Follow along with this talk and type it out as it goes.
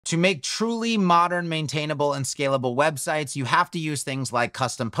To make truly modern, maintainable, and scalable websites, you have to use things like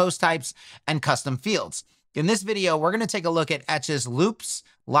custom post types and custom fields. In this video, we're going to take a look at Etch's loops,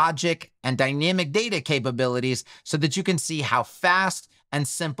 logic, and dynamic data capabilities so that you can see how fast and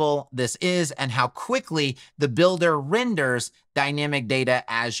simple this is and how quickly the builder renders dynamic data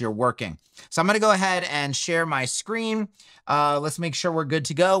as you're working. So I'm going to go ahead and share my screen. Let's make sure we're good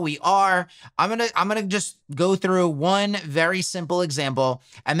to go. We are. I'm gonna just go through one very simple example,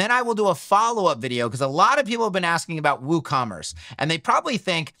 and then I will do a follow-up video because a lot of people have been asking about WooCommerce, and they probably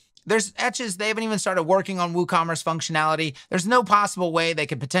think there's Etches, they haven't even started working on WooCommerce functionality. There's no possible way they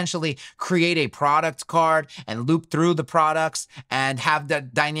could potentially create a product card and loop through the products and have the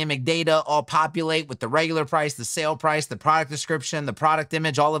dynamic data all populate with the regular price, the sale price, the product description, the product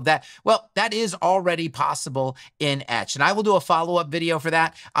image, all of that. Well, that is already possible in Etch, and I will do a follow-up video for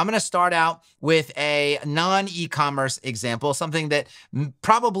that. I'm going to start out with a non-e-commerce example, something that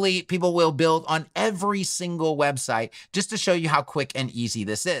probably people will build on every single website, just to show you how quick and easy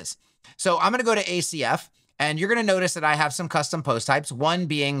this is. So I'm going to go to ACF, and you're going to notice that I have some custom post types, one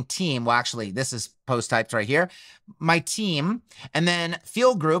being team. Well, actually, this is post types right here, my team. And then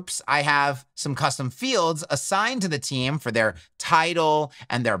field groups, I have some custom fields assigned to the team for their title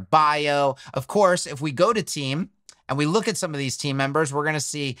and their bio. Of course, if we go to team and we look at some of these team members, we're going to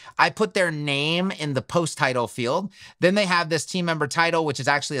see I put their name in the post title field. Then they have this team member title, which is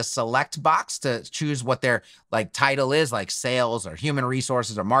actually a select box to choose what their title is, like sales or human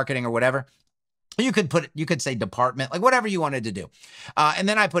resources or marketing or whatever. You could say department, like whatever you wanted to do. And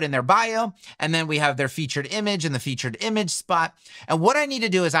then I put in their bio, and then we have their featured image in the featured image spot. And what I need to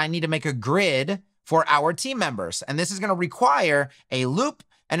do is I need to make a grid for our team members. And this is going to require a loop,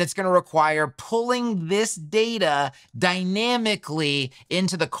 and it's going to require pulling this data dynamically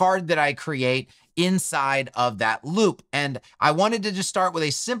into the card that I create inside of that loop. And I wanted to just start with a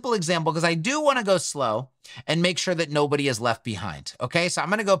simple example because I do want to go slow and make sure that nobody is left behind. Okay, so I'm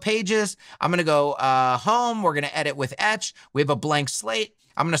going to go pages. I'm going to go home. We're going to edit with Etch. We have a blank slate.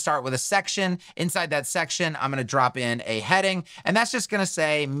 I'm going to start with a section. Inside that section, I'm going to drop in a heading, and that's just going to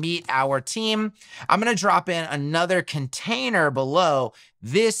say meet our team. I'm going to drop in another container below.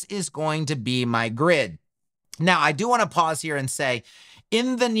 This is going to be my grid. Now, I do want to pause here and say,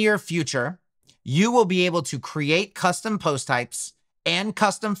 in the near future, you will be able to create custom post types and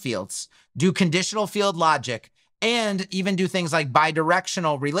custom fields, do conditional field logic, and even do things like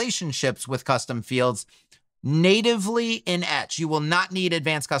bidirectional relationships with custom fields natively in Etch. You will not need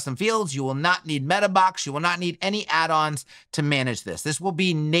advanced custom fields. You will not need MetaBox. You will not need any add-ons to manage this. This will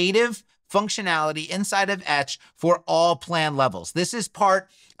be native functionality inside of Etch for all plan levels. This is part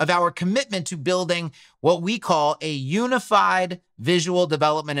of our commitment to building what we call a unified visual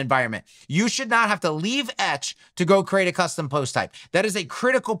development environment. You should not have to leave Etch to go create a custom post type. That is a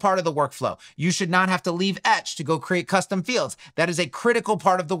critical part of the workflow. You should not have to leave Etch to go create custom fields. That is a critical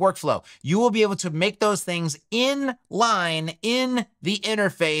part of the workflow. You will be able to make those things in line in the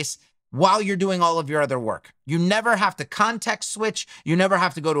interface while you're doing all of your other work. You never have to context switch. You never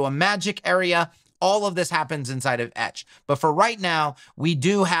have to go to a magic area. All of this happens inside of Etch. But for right now, we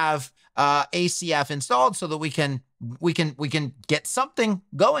do have ACF installed so that we can get something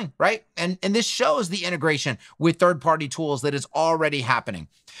going, right? And this shows the integration with third-party tools that is already happening.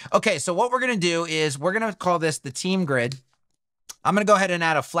 Okay, so what we're going to do is we're going to call this the team grid. I'm going to go ahead and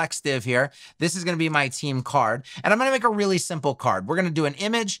add a flex div here. This is going to be my team card, and I'm going to make a really simple card. We're going to do an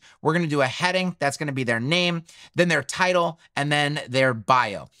image. We're going to do a heading. That's going to be their name, then their title, and then their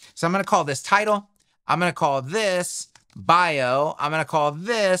bio. So I'm going to call this title. I'm going to call this bio. I'm going to call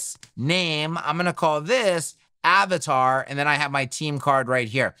this name. I'm going to call this avatar, and then I have my team card right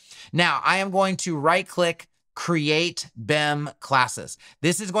here. Now, I am going to right-click create BEM classes.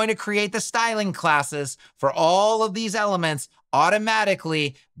 This is going to create the styling classes for all of these elements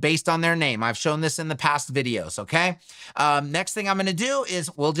automatically based on their name. I've shown this in the past videos, okay? Next thing I'm gonna do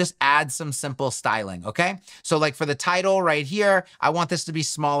is we'll just add some simple styling, okay? So like for the title right here, I want this to be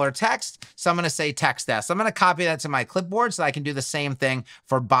smaller text, so I'm gonna say text S. I'm gonna copy that to my clipboard so I can do the same thing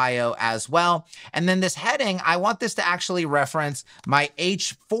for bio as well. And then this heading, I want this to actually reference my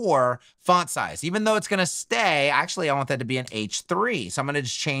H4 font size. Even though it's gonna stay, actually I want that to be an H3. So I'm gonna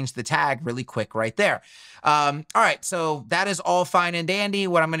just change the tag really quick right there. All right, so that is all fine and dandy.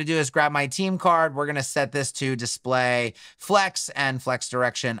 What I'm going to do is grab my team card. We're going to set this to display flex and flex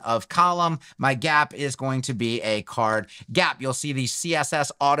direction of column. My gap is going to be a card gap. You'll see the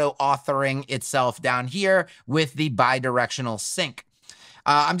CSS auto authoring itself down here with the bidirectional sync.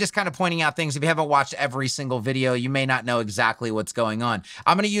 I'm just kind of pointing out things. If you haven't watched every single video, you may not know exactly what's going on.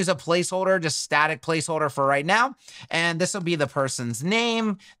 I'm going to use a placeholder, just static placeholder for right now. And this will be the person's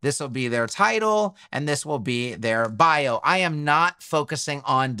name. This will be their title, and this will be their bio. I am not focusing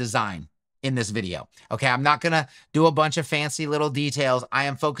on design in this video. Okay, I'm not gonna do a bunch of fancy little details. I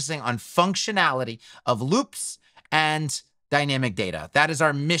am focusing on functionality of loops and dynamic data. That is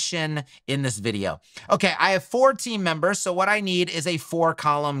our mission in this video. Okay, I have 4 team members, so what I need is a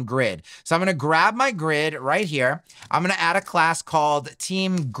 4-column grid. So I'm gonna grab my grid right here. I'm gonna add a class called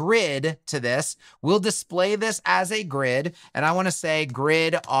team grid to this. We'll display this as a grid, and I wanna say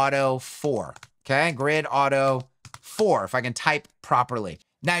grid auto 4. Okay, grid auto 4, if I can type properly.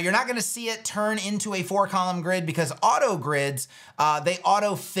 Now, you're not gonna see it turn into a 4-column grid because auto grids, they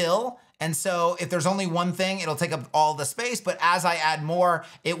auto-fill. And so if there's only one thing, it'll take up all the space, but as I add more,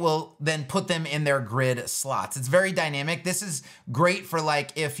 it will then put them in their grid slots. It's very dynamic. This is great for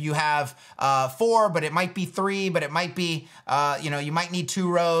like if you have 4, but it might be 3, but it might be, you might need 2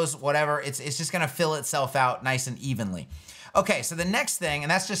 rows, whatever. It's just gonna fill itself out nice and evenly. Okay, so the next thing,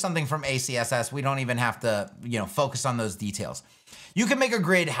 and that's just something from ACSS, we don't even have to, focus on those details. You can make a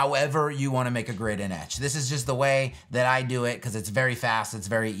grid however you want to make a grid in Etch. This is just the way that I do it because it's very fast, it's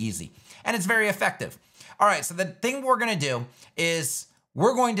very easy, and it's very effective. All right, so the thing we're gonna do is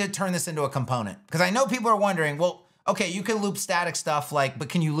we're going to turn this into a component because I know people are wondering, well, okay, you can loop static stuff but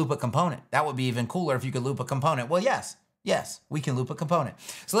can you loop a component? That would be even cooler if you could loop a component. Well, yes, we can loop a component.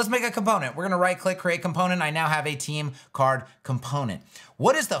 So let's make a component. We're gonna right-click, create component. I now have a team card component.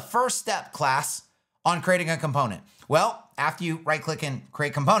 What is the first step, class, on creating a component? Well, after you right-click and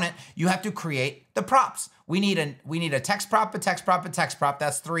create component, you have to create the props. We need a text prop, a text prop, a text prop.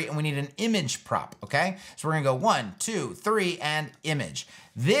 That's 3, and we need an image prop. Okay, so we're gonna go 1, 2, 3, and image.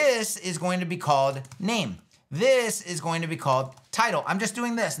 This is going to be called name. This is going to be called title. I'm just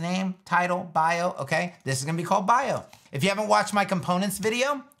doing this, name, title, bio, okay? This is gonna be called bio. If you haven't watched my components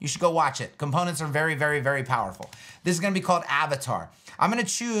video, you should go watch it. Components are very, very, very powerful. This is gonna be called avatar. I'm gonna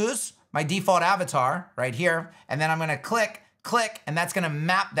choose my default avatar right here, and then I'm gonna click, and that's gonna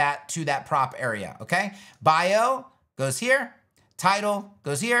map that to that prop area, okay? Bio goes here, title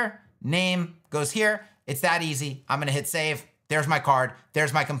goes here, name goes here. It's that easy. I'm gonna hit save. There's my card,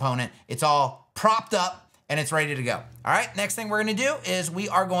 there's my component. It's all propped up and it's ready to go. All right, next thing we're gonna do is we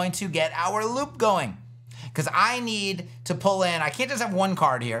are going to get our loop going because I need to pull in, I can't just have 1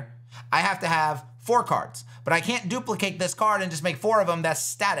 card here. I have to have 4 cards, but I can't duplicate this card and just make 4 of them. That's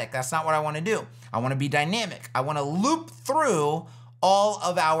static. That's not what I want to do. I want to be dynamic. I want to loop through all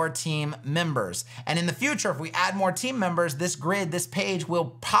of our team members. And in the future, if we add more team members, this grid, this page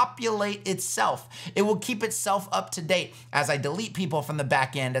will populate itself. It will keep itself up to date. As I delete people from the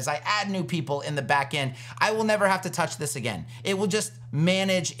back end, as I add new people in the back end, I will never have to touch this again. It will just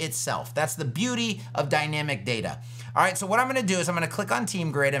manage itself. That's the beauty of dynamic data. All right, so what I'm gonna do is I'm gonna click on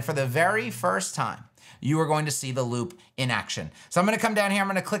team grid, and for the very first time, you are going to see the loop in action. So I'm gonna come down here, I'm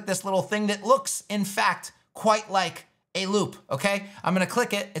gonna click this little thing that looks, in fact, quite like a loop, okay? I'm gonna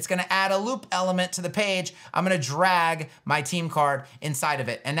click it, it's gonna add a loop element to the page. I'm gonna drag my team card inside of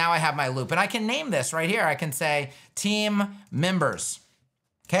it, and now I have my loop. And I can name this right here. I can say team members,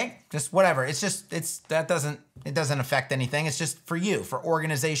 okay? Just whatever, it doesn't affect anything. It's just for you, for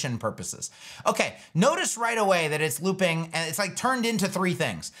organization purposes. Okay, notice right away that it's looping and it's like turned into 3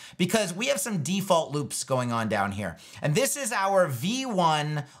 things because we have some default loops going on down here. And this is our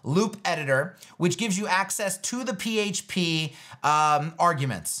V1 loop editor, which gives you access to the PHP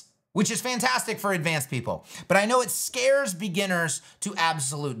arguments, which is fantastic for advanced people. But I know it scares beginners to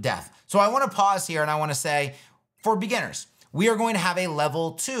absolute death. So I wanna pause here and I wanna say, for beginners, we are going to have a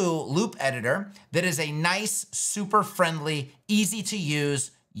level 2 loop editor that is a nice, super friendly, easy to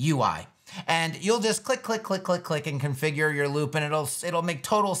use UI. And you'll just click, click, click, click, click and configure your loop and it'll make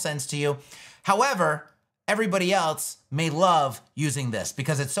total sense to you. However, everybody else may love using this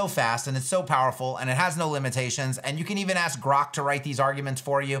because it's so fast and it's so powerful and it has no limitations. And you can even ask Grok to write these arguments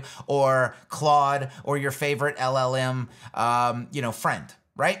for you, or Claude, or your favorite LLM, friend,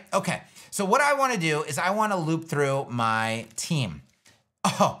 right? Okay. So what I wanna do is I wanna loop through my team.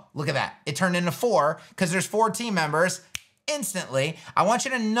 Oh, look at that. It turned into 4 because there's 4 team members instantly. I want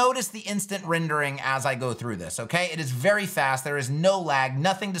you to notice the instant rendering as I go through this, okay? It is very fast. There is no lag,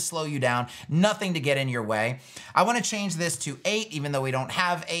 nothing to slow you down, nothing to get in your way. I wanna change this to 8, even though we don't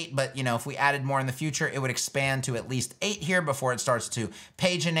have 8, but if we added more in the future, it would expand to at least 8 here before it starts to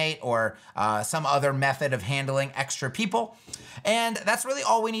paginate or some other method of handling extra people. And that's really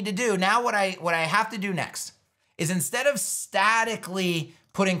all we need to do. Now what I have to do next is instead of statically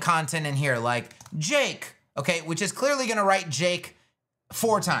putting content in here like Jake, okay, which is clearly gonna write Jake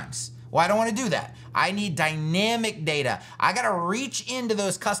 4 times. Well, I don't want to do that. I need dynamic data. I got to reach into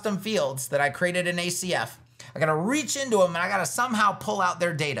those custom fields that I created in ACF. I got to reach into them and I got to somehow pull out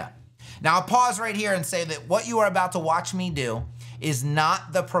their data. Now I'll pause right here and say that what you are about to watch me do is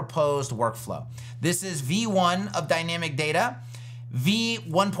not the proposed workflow. This is V1 of dynamic data,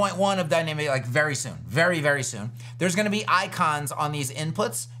 V1.1 of dynamic, like very soon, very, very soon. There's gonna be icons on these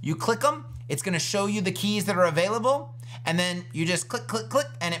inputs. You click them, it's gonna show you the keys that are available, and then you just click, click, click,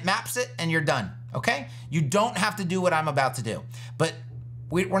 and it maps it, and you're done, okay? You don't have to do what I'm about to do, but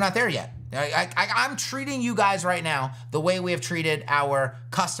we're not there yet. I'm treating you guys right now the way we have treated our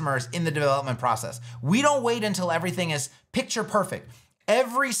customers in the development process. We don't wait until everything is picture perfect.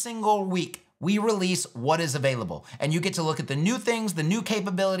 Every single week, we release what is available, and you get to look at the new things, the new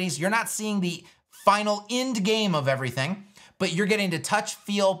capabilities. You're not seeing the final end game of everything, but you're getting to touch,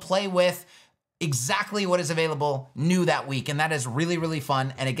 feel, play with exactly what is available new that week, and that is really, really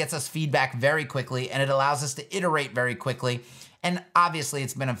fun, and it gets us feedback very quickly, and it allows us to iterate very quickly. And obviously,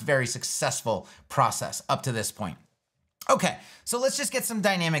 it's been a very successful process up to this point. Okay, so let's just get some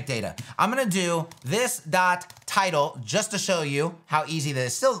dynamic data. I'm gonna do this dot title just to show you how easy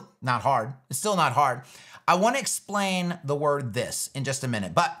this is. Still not hard. It's still not hard. I wanna explain the word this in just a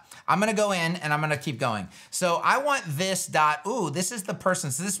minute, but I'm gonna go in and I'm gonna keep going. So I want this dot, ooh, this is the person,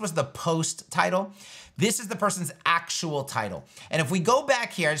 so this was the post title. This is the person's actual title. And if we go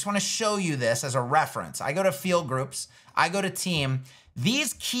back here, I just wanna show you this as a reference. I go to field groups, I go to team.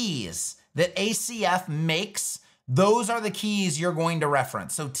 These keys that ACF makes, those are the keys you're going to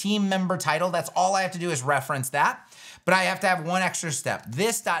reference. So team member title, that's all I have to do is reference that. But I have to have one extra step.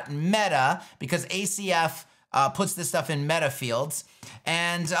 This.meta, because ACF puts this stuff in meta fields.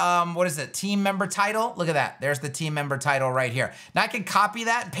 And what is it? Team member title. Look at that. There's the team member title right here. Now I can copy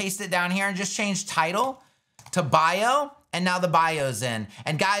that and paste it down here and just change title to bio. And now the bio's in.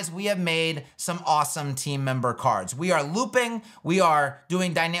 And guys, we have made some awesome team member cards. We are looping. We are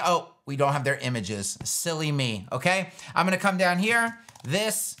doing dynamic. Oh, we don't have their images. Silly me, okay? I'm gonna come down here.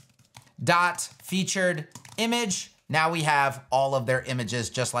 This dot featured image. Now we have all of their images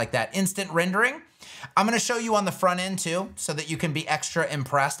just like that. Instant rendering. I'm gonna show you on the front end too, so that you can be extra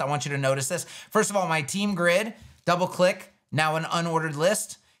impressed. I want you to notice this. First of all, my team grid, double click, now an unordered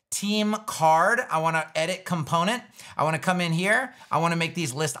list. Team card, I wanna edit component. I wanna come in here. I wanna make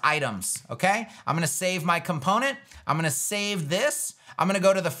these list items, okay? I'm gonna save my component. I'm gonna save this. I'm gonna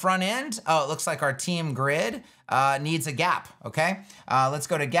go to the front end. Oh, it looks like our team grid needs a gap, okay? Let's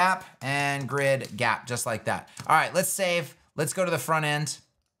go to gap and grid gap, just like that. All right, let's save. Let's go to the front end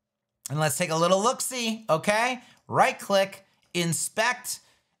and let's take a little look-see, okay? Right click, inspect,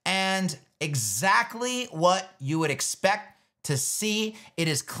 and exactly what you would expect to see. It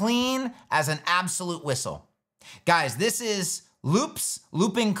is clean as an absolute whistle. Guys, this is loops,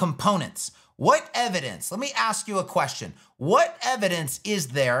 looping components. What evidence, let me ask you a question. What evidence is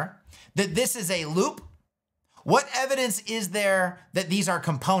there that this is a loop? What evidence is there that these are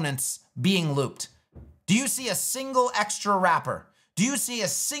components being looped? Do you see a single extra wrapper? Do you see a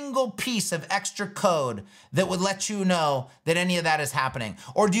single piece of extra code that would let you know that any of that is happening?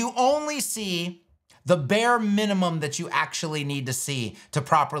 Or do you only see the bare minimum that you actually need to see to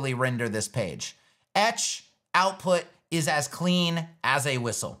properly render this page? Etch output is as clean as a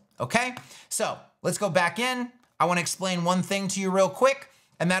whistle, okay? So let's go back in. I wanna explain one thing to you real quick,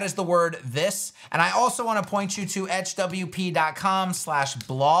 and that is the word this. And I also wanna point you to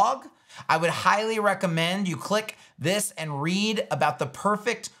etchwp.com/blog. I would highly recommend you click this and read about the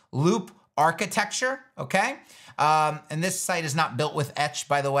perfect loop architecture, okay? And this site is not built with Etch,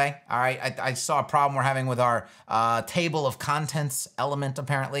 by the way. All right, I saw a problem we're having with our table of contents element,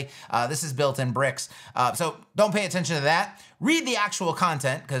 apparently. This is built in bricks. So don't pay attention to that. Read the actual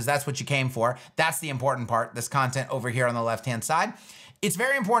content, because that's what you came for. That's the important part, this content over here on the left-hand side. It's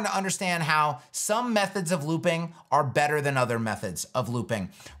very important to understand how some methods of looping are better than other methods of looping.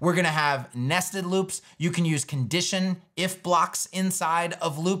 We're gonna have nested loops. You can use condition if blocks inside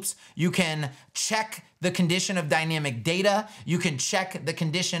of loops. You can check the condition of dynamic data. You can check the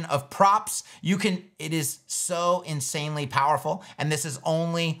condition of props. It is so insanely powerful, and this is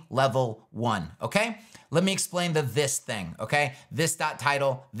only level 1, okay? Let me explain the this thing, okay?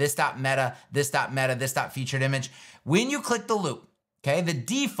 This.title, this.meta, this.meta, this.featured image. When you click the loop, okay, the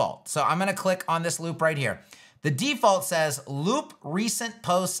default, so I'm gonna click on this loop right here. The default says loop recent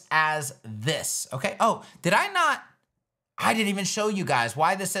posts as this, okay? Oh, I didn't even show you guys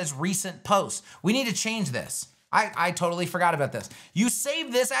why this says recent posts. We need to change this. I totally forgot about this. You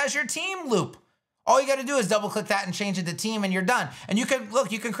save this as your team loop. All you gotta do is double click that and change it to team and you're done. And you can,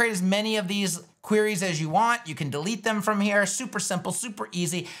 look, you can create as many of these queries as you want. You can delete them from here. Super simple, super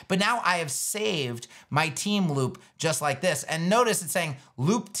easy. But now I have saved my team loop just like this. And notice it's saying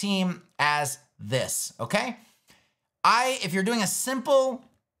loop team as this, okay? If you're doing a simple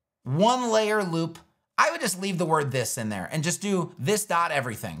one layer loop, I would just leave the word this in there and just do this dot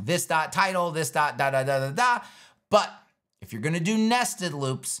everything, this dot title, this dot da da da da da. But if you're gonna do nested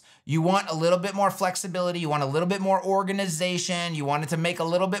loops, you want a little bit more flexibility, you want a little bit more organization, you want it to make a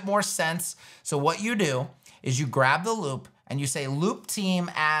little bit more sense. So what you do is you grab the loop and you say loop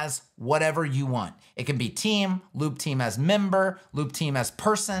team as whatever you want. It can be team, loop team as member, loop team as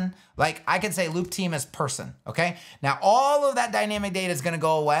person. Like I could say loop team as person, okay? Now all of that dynamic data is gonna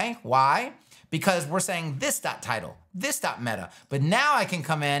go away. Why? Because we're saying this dot title, this dot meta. But now I can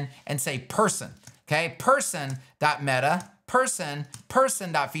come in and say person, okay? Person dot meta, person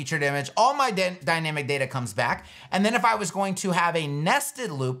dot featured image. All my dynamic data comes back. And then if I was going to have a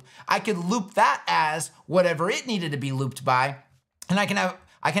nested loop, I could loop that as whatever it needed to be looped by. And I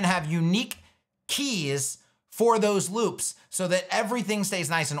can have unique keys for those loops so that everything stays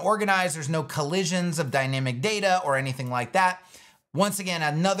nice and organized. There's no collisions of dynamic data or anything like that. Once again,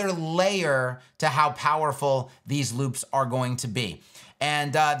 another layer to how powerful these loops are going to be.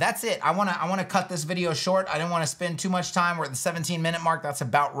 And that's it. I wanna cut this video short. I didn't wanna spend too much time. We're at the 17-minute mark. That's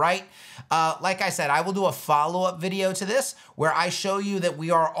about right. Like I said, I will do a follow-up video to this where I show you that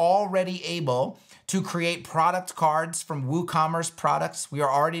we are already able to create product cards from WooCommerce products. We are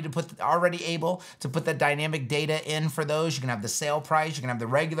already able to put the dynamic data in for those. You can have the sale price, you can have the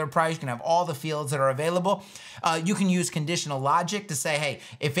regular price, you can have all the fields that are available. You can use conditional logic to say, hey,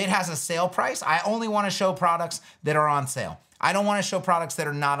 if it has a sale price, I only want to show products that are on sale. I don't want to show products that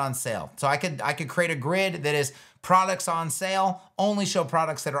are not on sale. So I could create a grid that is products on sale, only show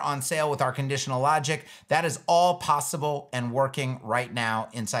products that are on sale with our conditional logic. That is all possible and working right now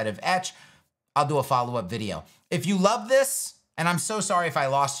inside of Etch. I'll do a follow-up video. If you love this, and I'm so sorry if I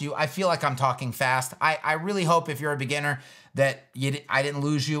lost you, I feel like I'm talking fast. I really hope if you're a beginner that I didn't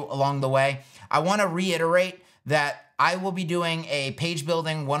lose you along the way. I wanna reiterate that I will be doing a page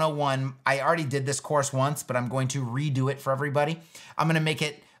building 101. I already did this course once, but I'm going to redo it for everybody. I'm gonna make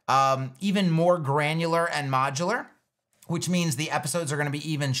it even more granular and modular, which means the episodes are gonna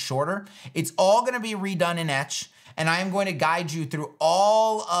be even shorter. It's all gonna be redone in Etch. And I am going to guide you through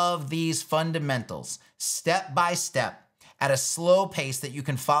all of these fundamentals, step by step, at a slow pace that you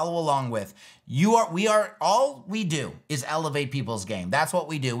can follow along with. All we do is elevate people's game. That's what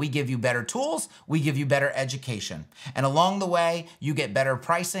we do. We give you better tools, we give you better education. And along the way, you get better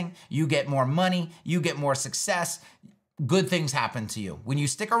pricing, you get more money, you get more success. Good things happen to you. When you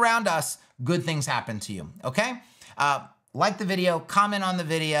stick around us, good things happen to you, okay? Like the video, comment on the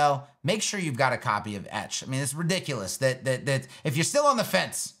video, make sure you've got a copy of Etch. I mean, it's ridiculous that if you're still on the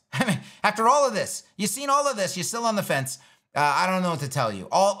fence, I mean, after all of this, you've seen all of this, you're still on the fence, I don't know what to tell you.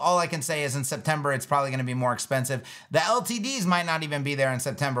 All I can say is in September, it's probably gonna be more expensive. The LTDs might not even be there in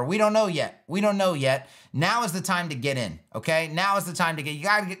September. We don't know yet. We don't know yet. Now is the time to get in, okay? Now is the time to you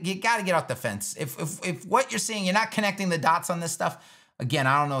gotta get off the fence. If what you're seeing, you're not connecting the dots on this stuff, again,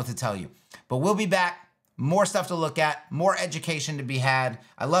 I don't know what to tell you. But we'll be back. More stuff to look at, more education to be had.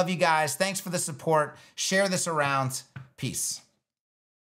 I love you guys. Thanks for the support. Share this around. Peace.